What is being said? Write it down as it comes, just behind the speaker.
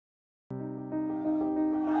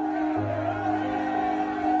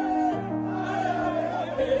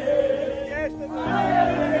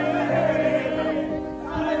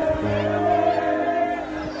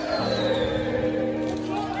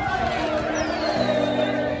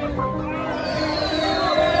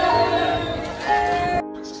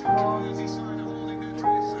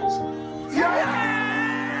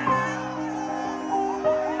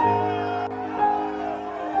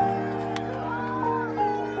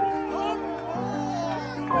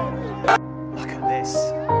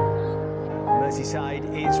Merseyside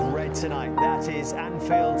is red tonight. That is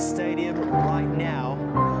Anfield Stadium right now,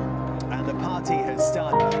 and the party has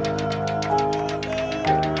started.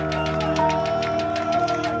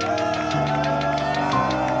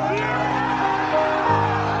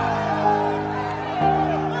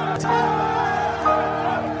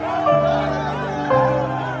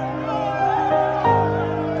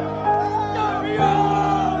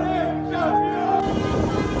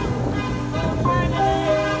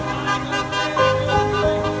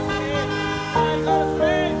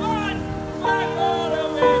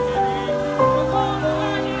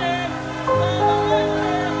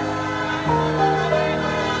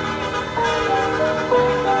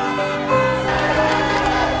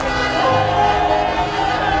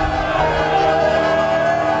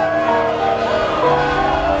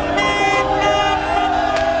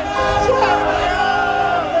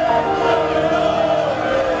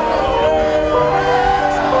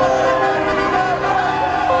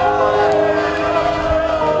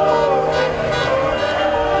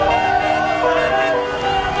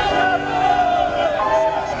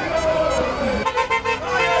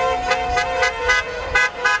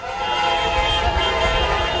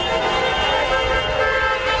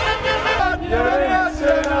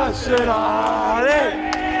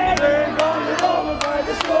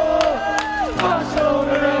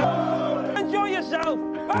 Enjoy yourself!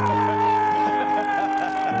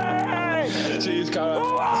 Cheers, Cara.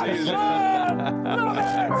 Cheers. Not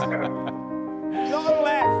on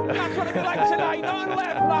left. That's what it's like tonight. Not on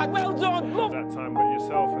left flag. Well done. Love that time, but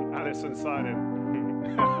yourself and Alisson signing.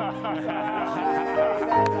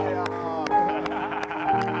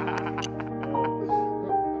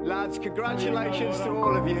 Lads, congratulations to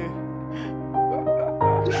all of you.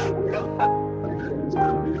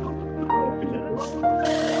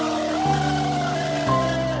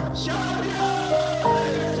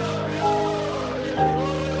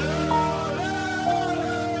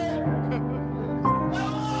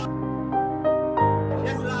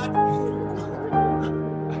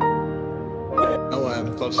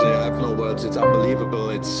 Unfortunately, I have no words. It's unbelievable.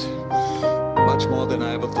 It's much more than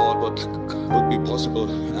I ever thought what would be possible.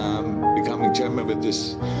 Becoming chairman with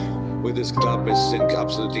this club is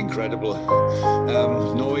absolutely incredible.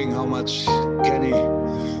 Knowing how much Kenny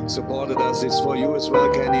supported us, it's for you as well,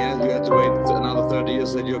 Kenny. And you had to wait another 30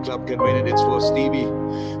 years that your club can win it. It's for Stevie,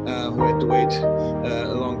 who had to wait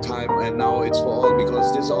a long time, and now it's for all,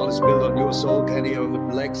 because this all is built on your soul, Kenny, on the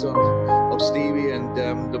legs of Stevie, and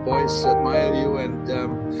the boys admire you, and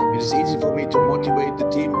it is easy for me to motivate the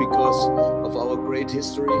team because of our great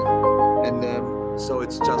history, and so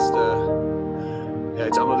it's just yeah,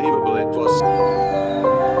 it's unbelievable. It was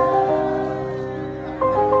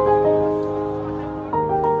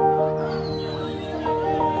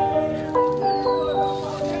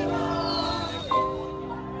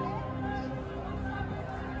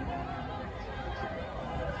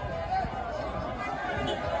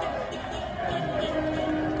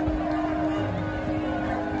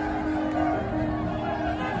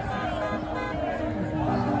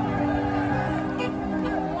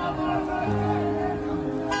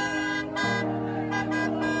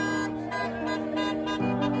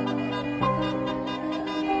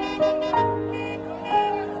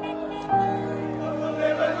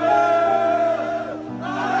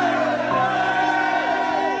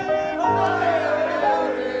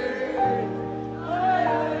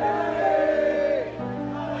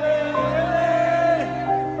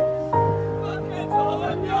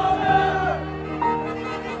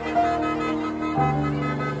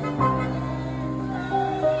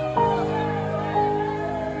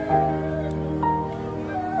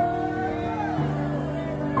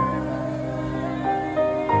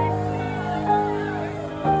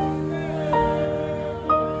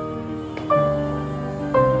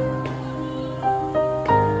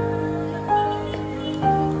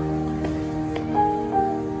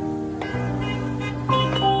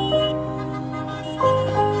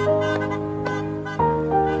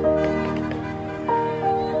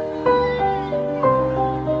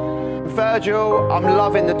Virgil, I'm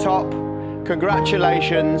loving the top.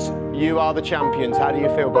 Congratulations, you are the champions. How do you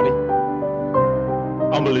feel, buddy?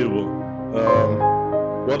 Unbelievable.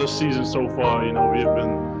 What a season so far. You know, we have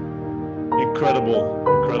been incredible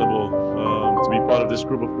to be part of this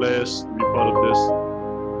group of players, to be part of this,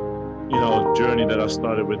 journey that I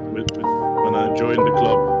started with when I joined the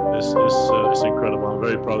club. It's incredible. I'm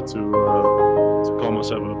very proud to call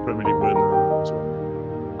myself a Premier League winner as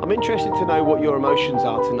well. I'm interested to know what your emotions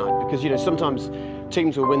are tonight, because sometimes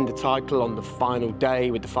teams will win the title on the final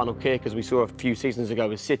day with the final kick, as we saw a few seasons ago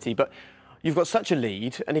with City, but you've got such a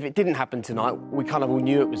lead, and if it didn't happen tonight, we kind of all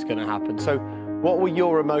knew it was going to happen. So what were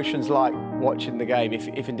your emotions like watching the game,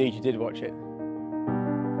 if indeed you did watch it?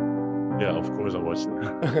 Yeah, of course I watched it.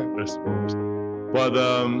 But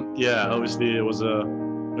yeah, obviously it was a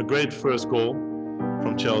great first goal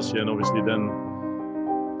from Chelsea, and obviously then,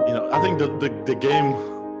 I think the game,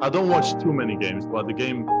 I don't watch too many games, but the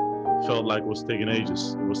game felt like it was taking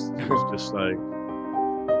ages. It was just like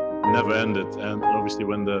never ended. And obviously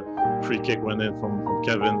when the free kick went in from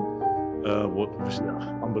Kevin, obviously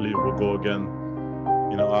unbelievable goal again.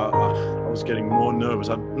 I was getting more nervous.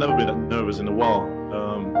 I've never been that nervous in a while.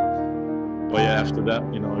 But yeah, after that,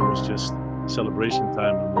 it was just celebration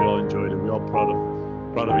time, and we all enjoyed it. We all proud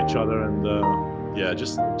of each other, and yeah,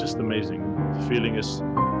 just amazing. The feeling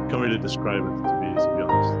can't really describe it, to be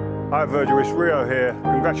honest. Hi Virgil, it's Rio here.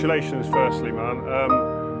 Congratulations, firstly, man.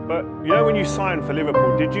 But when you signed for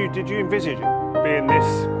Liverpool, did you envisage it being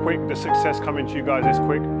this quick? The success coming to you guys this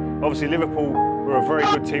quick? Obviously, Liverpool were a very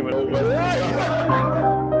good team.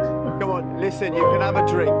 Come on, listen. You can have a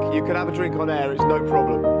drink. You can have a drink on air. It's no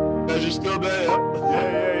problem. Are you still there?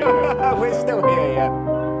 Yeah. We're still here, yeah.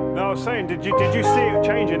 No, I was saying, did you see it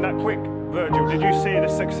changing that quick, Virgil? Did you see the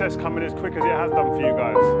success coming as quick as it has done for you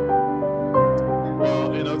guys?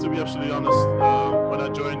 Well, to be absolutely honest, when I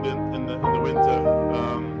joined in the winter,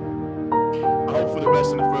 I hope for the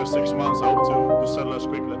best in the first 6 months. I hope to settle as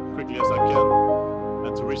quickly as I can,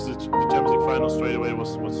 and to reach the Champions League final straight away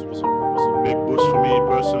was a big boost for me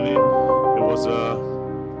personally. It was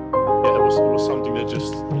it was something that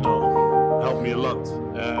just helped me a lot.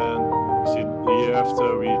 And obviously the year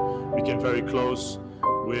after we became very close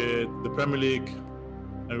with the Premier League,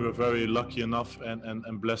 and we were very lucky enough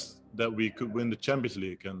and blessed that we could win the Champions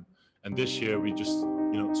League. And this year we just,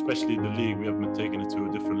 especially the league, we have been taking it to a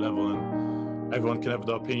different level, and everyone can have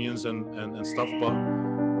their opinions and stuff, but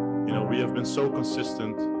we have been so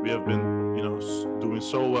consistent. We have been doing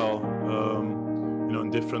so well in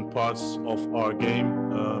different parts of our game,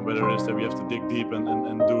 whether it is that we have to dig deep and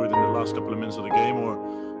do it in the last couple of minutes of the game, or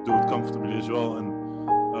do it comfortably as well. And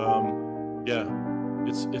yeah,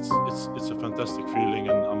 it's a fantastic feeling,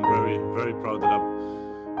 and I'm very, very proud that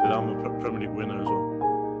I'm a Premier League winner as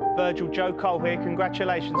well. Virgil, Joe Cole here.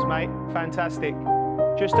 Congratulations, mate. Fantastic.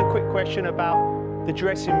 Just a quick question about the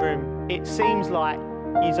dressing room. It seems like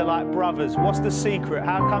you are like brothers. What's the secret?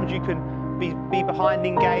 How comes you can be behind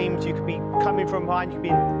in games, you could be coming from behind, you could be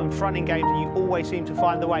in front in games, and you always seem to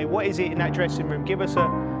find the way? What is it in that dressing room? Give us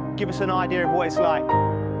an idea of what it's like.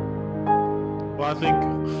 Well, I think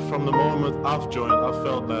from the moment I've joined, I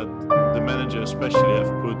felt that the manager especially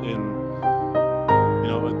have put in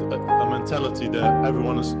a mentality that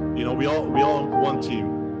everyone is, we all one team.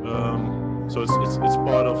 So it's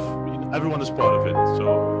part of, everyone is part of it.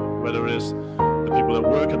 So whether it is the people that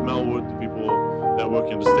work at Melwood, the people that work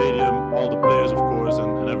in the stadium, all the players, of course,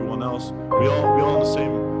 and everyone else, we all on the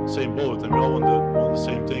same boat, and we all want the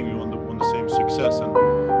same thing. We want the same success,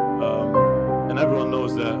 and everyone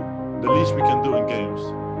knows that the least we can do in games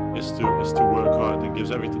is to work hard and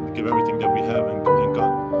give everything that we have and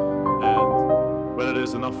got. And whether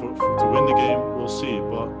there's enough to win the game, we'll see.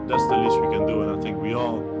 But that's the least we can do, and I think we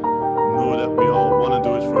all know that we all want to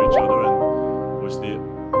do it for each other. And obviously,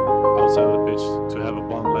 outside of the pitch, to have a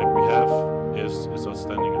bond like we have is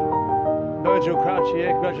outstanding as well. Virgil Crouch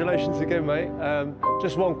here. Congratulations again, mate.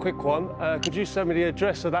 Just one quick one. Could you send me the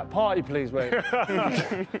address of that party, please, mate?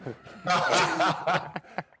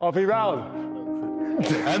 I'll be round.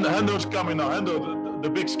 Hendo's coming now. Hendo, the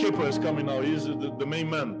big skipper is coming now. He's the main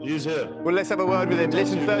man. He's here. Well, let's have a word with him.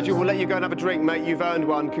 Listen, Virgil, we'll let you go and have a drink, mate. You've earned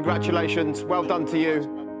one. Congratulations. Well done to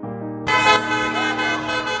you.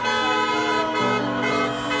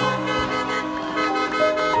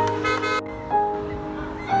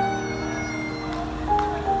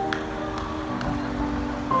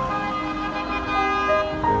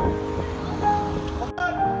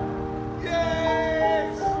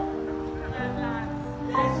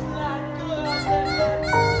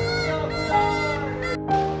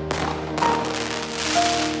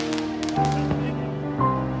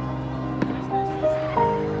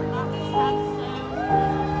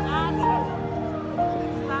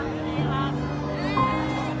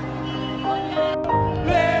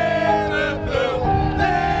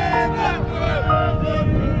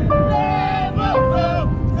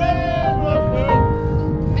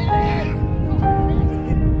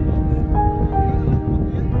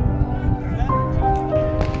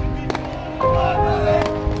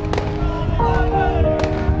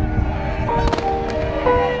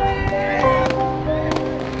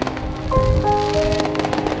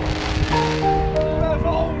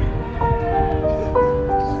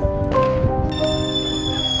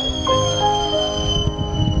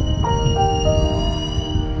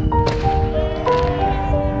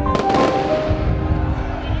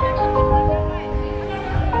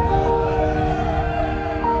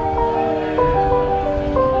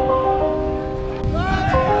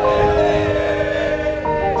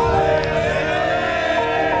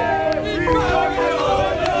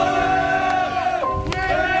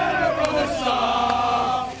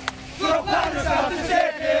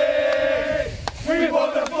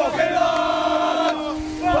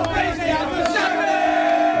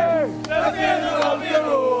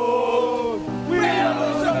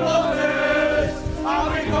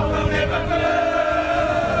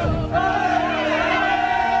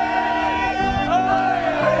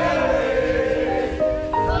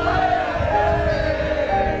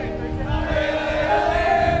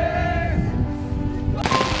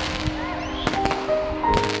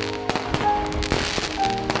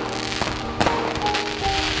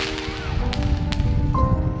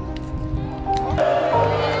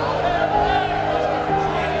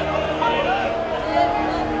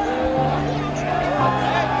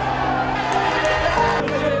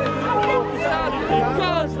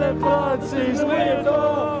 sees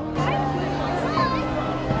Leonor.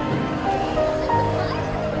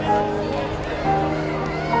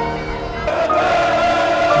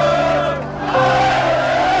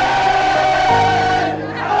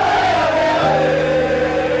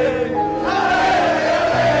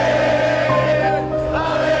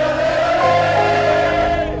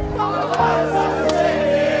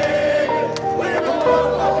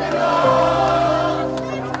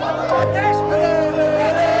 Yes!